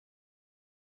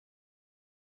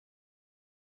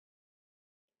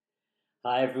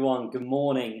Hi everyone, good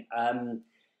morning.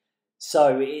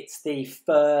 So it's the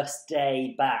first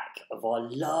day back of our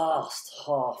last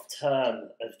half term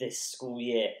of this school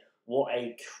year. What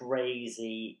a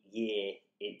crazy year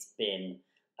it's been.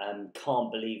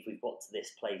 Can't believe we've got to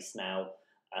this place now.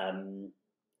 And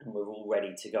we're all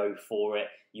ready to go for it.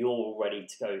 You're all ready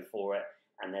to go for it.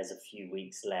 And there's a few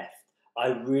weeks left. I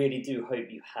really do hope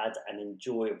you had an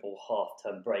enjoyable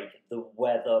half-term break. The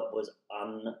weather was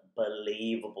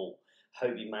unbelievable.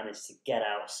 Hope you managed to get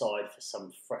outside for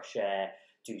some fresh air,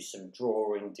 do some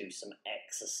drawing, do some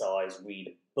exercise, read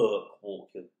a book, walk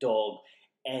your dog,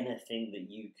 anything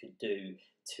that you could do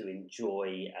to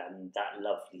enjoy that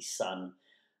lovely sun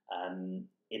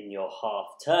in your half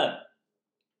term.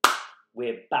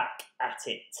 We're back at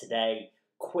it today.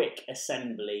 Quick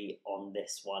assembly on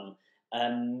this one.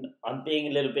 I'm being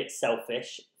a little bit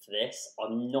selfish for this.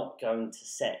 I'm not going to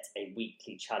set a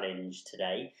weekly challenge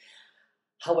today.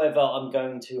 However, I'm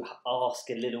going to ask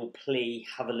a little plea,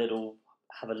 have a little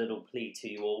plea to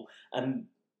you all.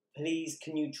 Please,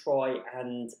 can you try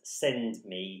and send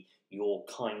me your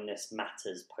Kindness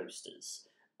Matters posters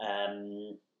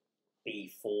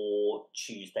before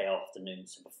Tuesday afternoon,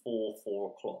 so before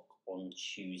 4 o'clock on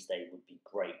Tuesday would be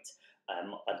great.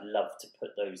 I'd love to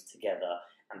put those together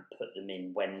and put them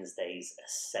in Wednesday's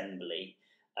assembly.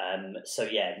 So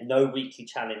yeah, no weekly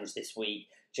challenge this week.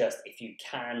 Just if you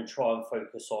can, try and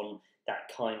focus on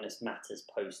that Kindness Matters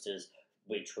posters,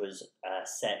 which was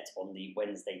set on the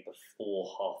Wednesday before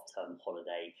half-term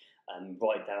holiday.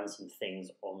 Write down some things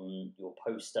on your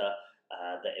poster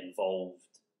that involved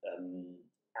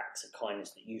acts of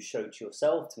kindness that you showed to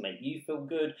yourself to make you feel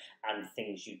good, and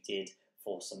things you did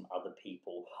for some other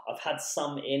people. I've had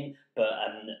some in, but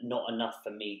not enough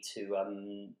for me to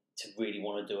really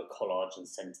want to do a collage and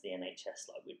send to the NHS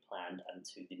like we'd planned, and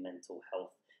to the Mental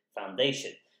Health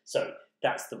Foundation. So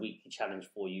that's the weekly challenge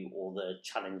for you, or the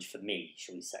challenge for me,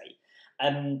 shall we say.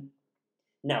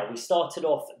 Now, we started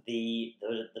off the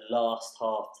last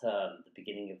half term, the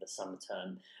beginning of the summer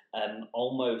term,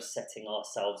 almost setting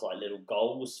ourselves like little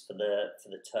goals for the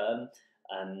term,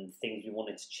 things we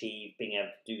wanted to achieve, being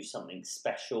able to do something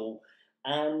special.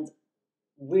 And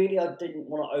really, I didn't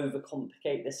want to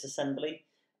overcomplicate this assembly.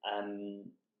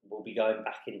 We'll be going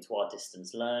back into our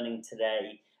distance learning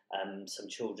today. Some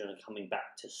children are coming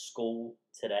back to school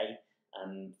today.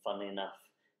 Funnily enough,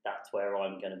 that's where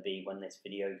I'm going to be when this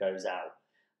video goes out.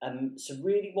 So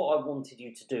really what I wanted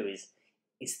you to do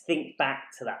is think back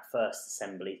to that first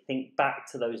assembly, think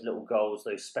back to those little goals,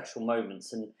 those special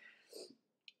moments,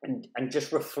 and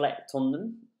just reflect on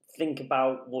them. Think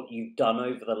about what you've done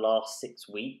over the last 6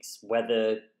 weeks,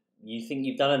 whether you think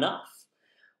you've done enough,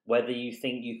 whether you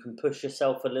think you can push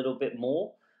yourself a little bit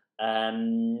more,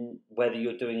 whether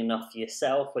you're doing enough for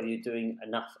yourself, whether you're doing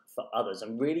enough for others,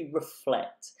 and really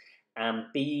reflect and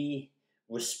be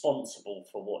responsible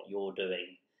for what you're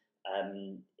doing.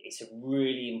 It's a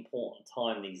really important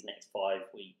time, these next 5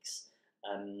 weeks,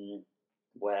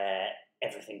 where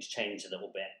everything's changed a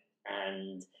little bit,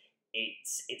 and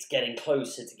it's getting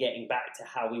closer to getting back to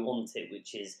how we want it,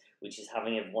 which is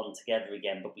having everyone together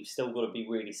again. But we've still got to be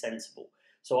really sensible.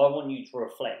 So I want you to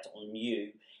reflect on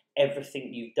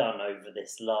everything you've done over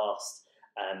this last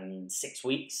 6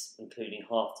 weeks, including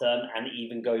half term, and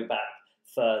even go back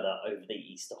further over the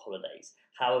Easter holidays.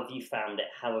 How have you found it?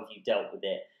 How have you dealt with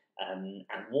it? And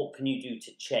what can you do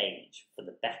to change for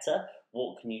the better?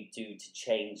 What can you do to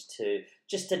change to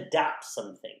just adapt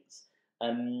some things?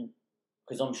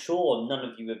 Because I'm sure none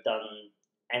of you have done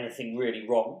anything really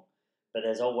wrong, but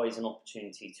there's always an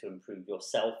opportunity to improve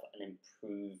yourself and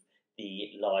improve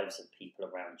the lives of people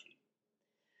around you.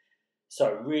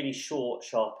 So really short,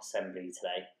 sharp assembly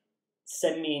today.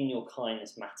 Send me in your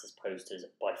Kindness Matters posters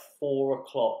by 4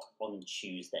 o'clock on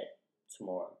Tuesday,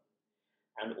 tomorrow.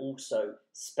 And also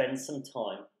spend some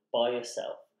time by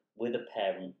yourself with a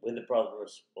parent, with a brother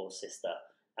or sister,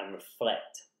 and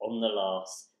reflect on the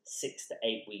last 6 to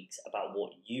 8 weeks about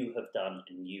what you have done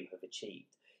and you have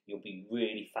achieved. You'll be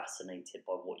really fascinated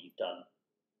by what you've done.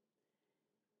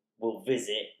 We'll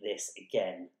visit this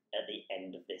again at the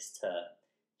end of this term,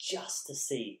 just to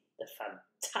see the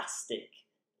fantastic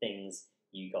things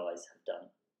you guys have done.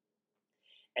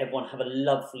 Everyone have a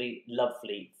lovely,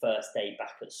 lovely first day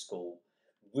back at school.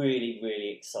 Really,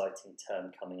 really exciting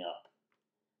term coming up.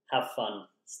 Have fun,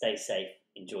 stay safe,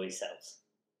 enjoy yourselves.